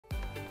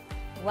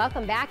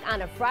Welcome back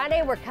on a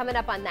Friday. We're coming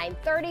up on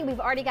 9:30. We've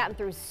already gotten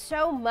through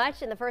so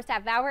much in the first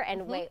half hour,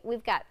 and wait,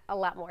 we've got a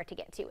lot more to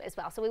get to as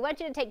well. So we want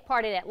you to take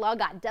part in it.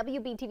 Log on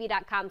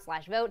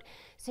WBTV.com/vote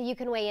so you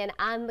can weigh in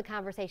on the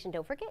conversation.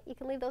 Don't forget, you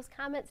can leave those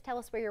comments. Tell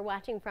us where you're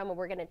watching from, and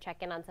we're going to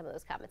check in on some of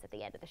those comments at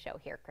the end of the show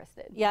here,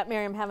 Kristen. Yeah,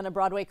 Miriam having a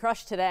Broadway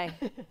crush today.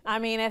 I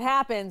mean, it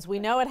happens. We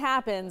know it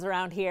happens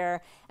around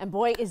here. And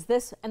boy, is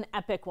this an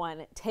epic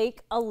one. Take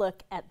a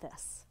look at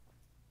this.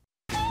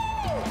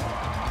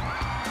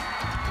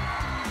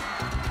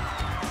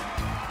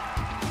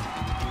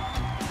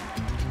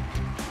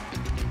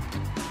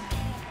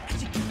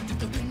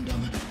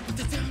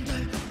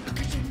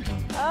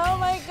 Oh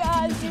my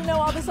God, you know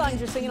all the songs.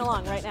 You're singing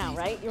along right now,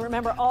 right? You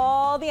remember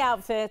all the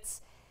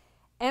outfits.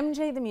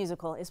 MJ the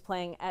Musical is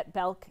playing at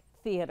Belk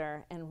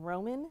Theater, and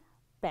Roman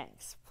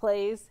Banks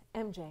plays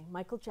MJ,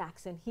 Michael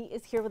Jackson. He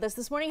is here with us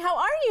this morning. How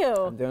are you?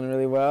 I'm doing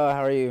really well.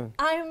 How are you?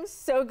 I'm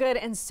so good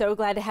and so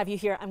glad to have you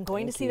here. I'm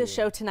going to see the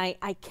show tonight.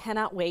 I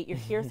cannot wait. You're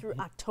here through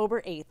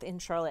October 8th in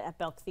Charlotte at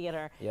Belk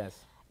Theater. Yes.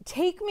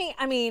 Take me,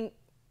 I mean,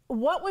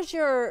 what was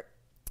your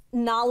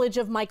knowledge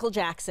of Michael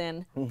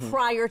Jackson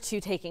prior to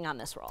taking on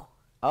this role?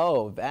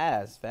 Oh,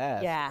 vast.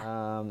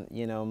 Yeah.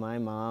 You know, my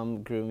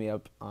mom grew me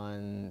up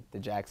on the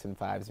Jackson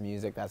 5's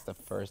music. That's the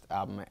first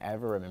album I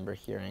ever remember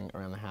hearing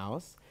around the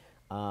house.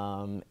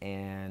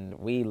 And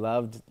we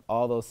loved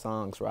all those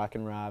songs,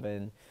 Rockin'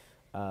 Robin,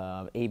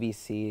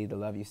 ABC, The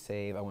Love You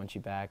Save, I Want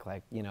You Back.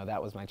 Like, you know,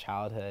 that was my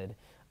childhood.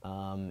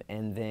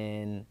 And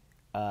then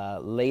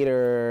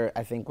later,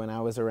 I think when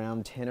I was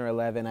around 10 or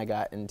 11, I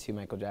got into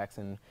Michael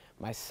Jackson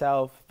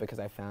myself because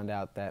I found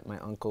out that my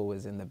uncle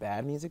was in the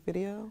Bad music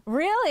video.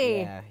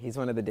 Really? Yeah, he's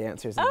one of the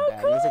dancers in the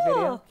Bad music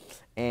video.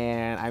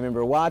 And I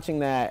remember watching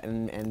that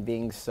and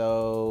being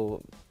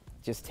so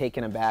just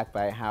taken aback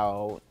by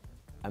how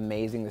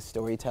amazing the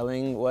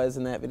storytelling was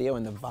in that video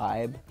and the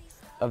vibe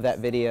of that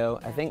video.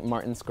 I think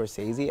Martin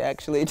Scorsese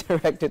actually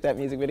directed that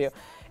music video.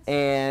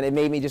 And it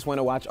made me just want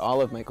to watch all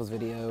of Michael's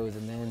videos,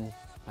 and then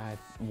I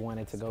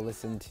wanted to go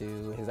listen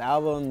to his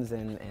albums,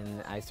 and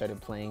I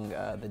started playing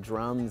the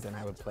drums, and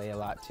I would play a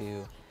lot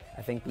to,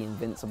 I think, the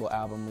Invincible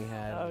album we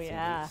had. Oh,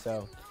 yeah.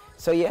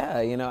 So yeah,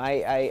 you know,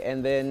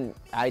 and then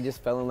I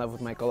just fell in love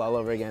with Michael all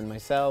over again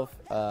myself,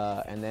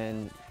 and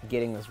then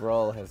getting this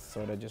role has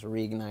sort of just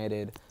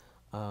reignited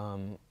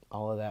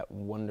all of that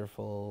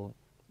wonderful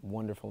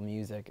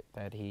music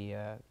that he,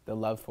 the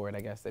love for it,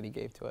 I guess, that he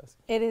gave to us.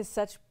 It is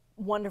such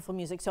wonderful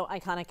music, so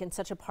iconic and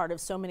such a part of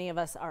so many of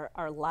us,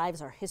 our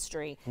lives, our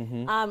history.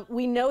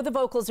 We know the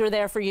vocals are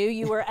there for you.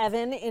 You were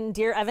Evan in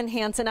Dear Evan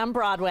Hansen on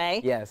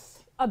Broadway.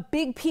 Yes. A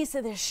big piece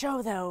of this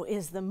show, though,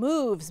 is the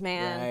moves,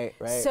 man.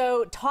 Right.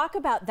 So talk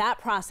about that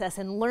process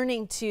and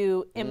learning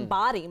to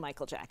embody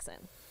Michael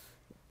Jackson.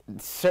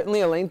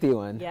 Certainly a lengthy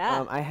one.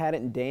 Yeah. I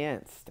hadn't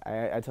danced.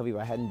 I tell people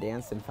I hadn't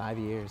danced in 5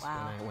 years.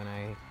 Wow. when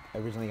I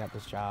originally got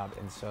this job,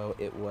 and so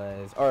it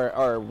was,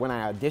 or when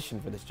I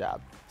auditioned for this job.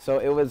 So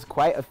it was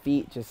quite a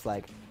feat, just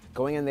like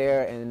going in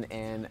there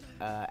and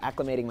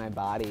acclimating my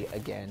body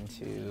again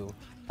to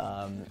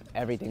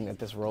everything that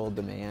this role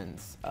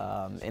demands.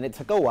 And it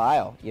took a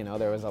while. You know,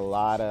 there was a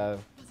lot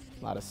of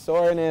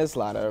soreness, a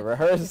lot of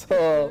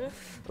rehearsal,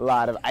 a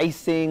lot of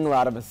icing, a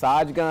lot of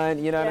massage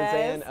gun. You know what I'm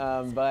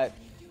saying? But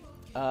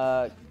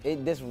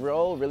this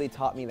role really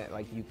taught me that,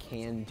 like, you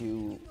can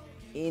do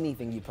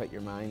anything you put your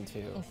mind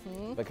to.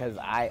 Because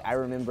I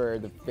remember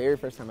the very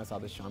first time I saw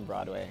this show on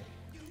Broadway,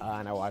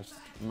 and I watched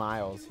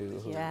Miles, who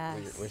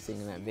we're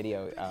seeing in that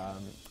video.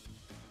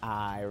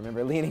 I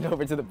remember leaning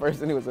over to the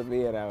person who was with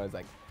me, and I was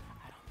like,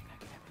 I don't think I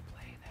could ever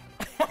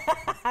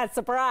play that.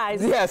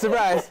 Surprise. Yeah,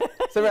 surprise,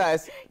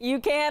 surprise. You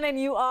can, and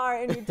you are,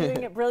 and you're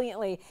doing it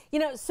brilliantly. You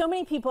know, so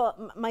many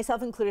people,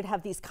 myself included,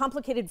 have these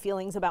complicated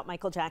feelings about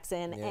Michael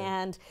Jackson,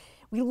 and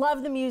we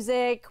love the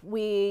music.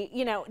 We,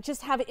 you know,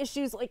 just have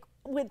issues like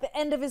with the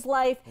end of his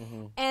life.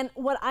 And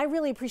what I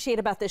really appreciate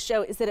about this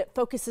show is that it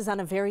focuses on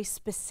a very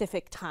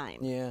specific time.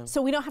 Yeah.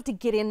 So we don't have to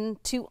get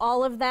into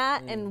all of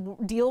that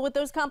and deal with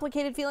those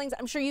complicated feelings.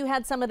 I'm sure you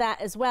had some of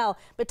that as well,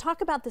 but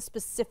talk about the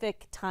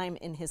specific time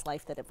in his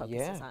life that it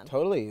focuses on. Yeah,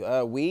 totally.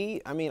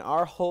 I mean,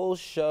 our whole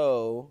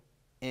show,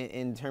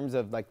 in terms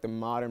of like the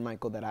modern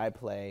Michael that I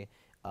play,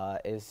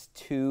 is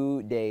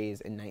 2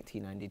 days in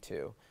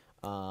 1992.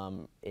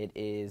 It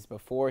is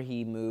before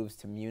he moves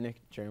to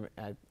Munich, Germany.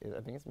 I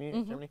think it's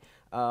Munich, Germany,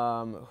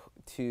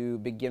 to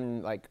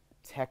begin like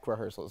tech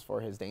rehearsals for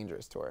his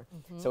Dangerous tour.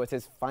 So it's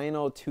his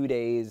final 2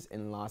 days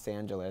in Los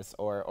Angeles,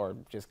 or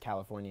just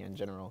California in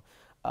general,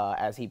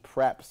 as he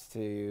preps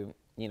to,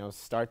 you know,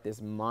 start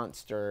this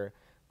monster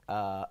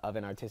of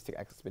an artistic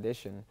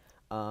expedition.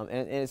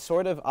 And it's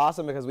sort of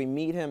awesome because we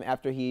meet him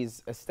after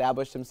he's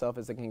established himself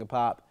as the king of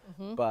pop,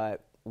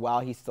 but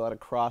while he's still at a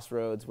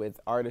crossroads with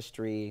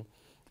artistry.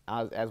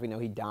 As we know,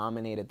 he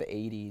dominated the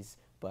 80s,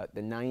 but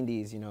the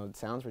 90s, you know,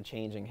 sounds were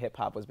changing. Hip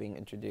hop was being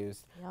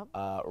introduced.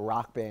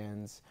 Rock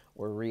bands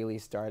were really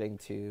starting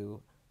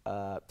to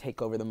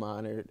take over the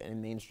modern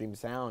and mainstream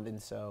sound.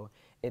 And so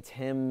it's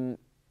him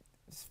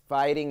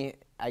fighting,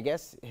 I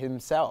guess,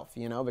 himself,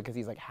 you know, because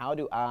he's like, how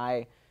do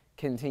I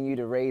continue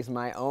to raise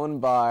my own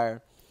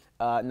bar,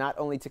 not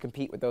only to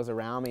compete with those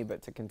around me,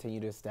 but to continue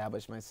to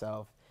establish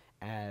myself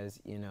as,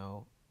 you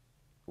know,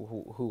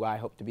 who I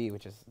hope to be,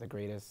 which is the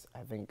greatest, I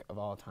think, of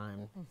all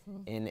time.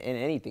 In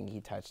anything he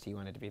touched, he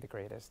wanted to be the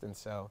greatest. And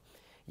so,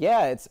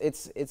 yeah,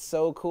 it's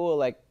so cool,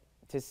 like,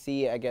 to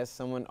see, I guess,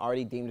 someone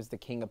already deemed as the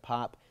king of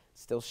pop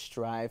still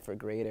strive for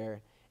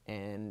greater.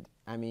 And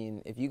I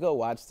mean, if you go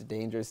watch the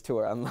Dangerous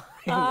tour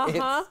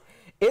online,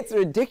 it's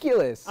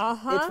ridiculous.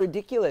 It's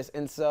ridiculous.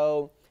 And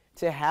so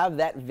to have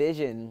that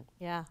vision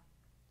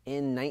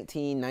in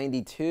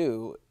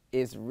 1992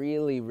 is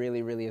really,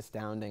 really, really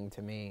astounding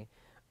to me,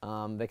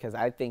 because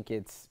I think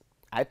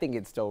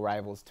it still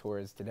rivals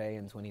tours today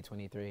in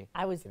 2023.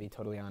 To be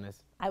totally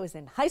honest. I was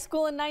in high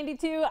school in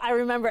 '92. I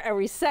remember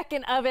every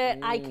second of it.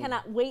 I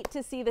cannot wait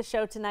to see the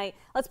show tonight.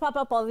 Let's pop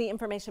up all the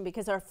information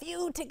because there are a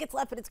few tickets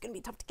left, but it's going to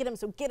be tough to get them.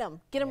 So get them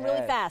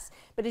really fast.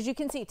 But as you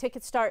can see,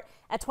 tickets start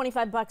at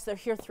 $25. They're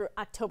here through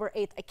October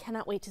 8th. I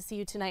cannot wait to see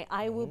you tonight.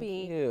 I will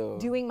be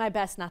doing my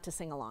best not to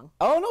sing along.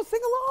 Oh no,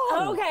 sing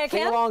along. Oh, okay, I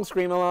sing along,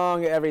 scream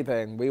along,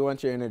 everything. We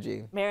want your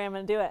energy. Mary, I'm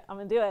going to do it. I'm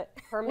going to do it.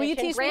 Permission Will you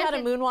teach me how to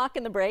moonwalk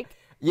in the break?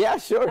 Yeah,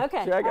 sure.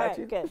 Okay. Sure, I got right,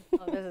 you. Good.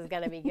 Oh, this is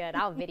going to be good.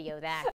 I'll video that.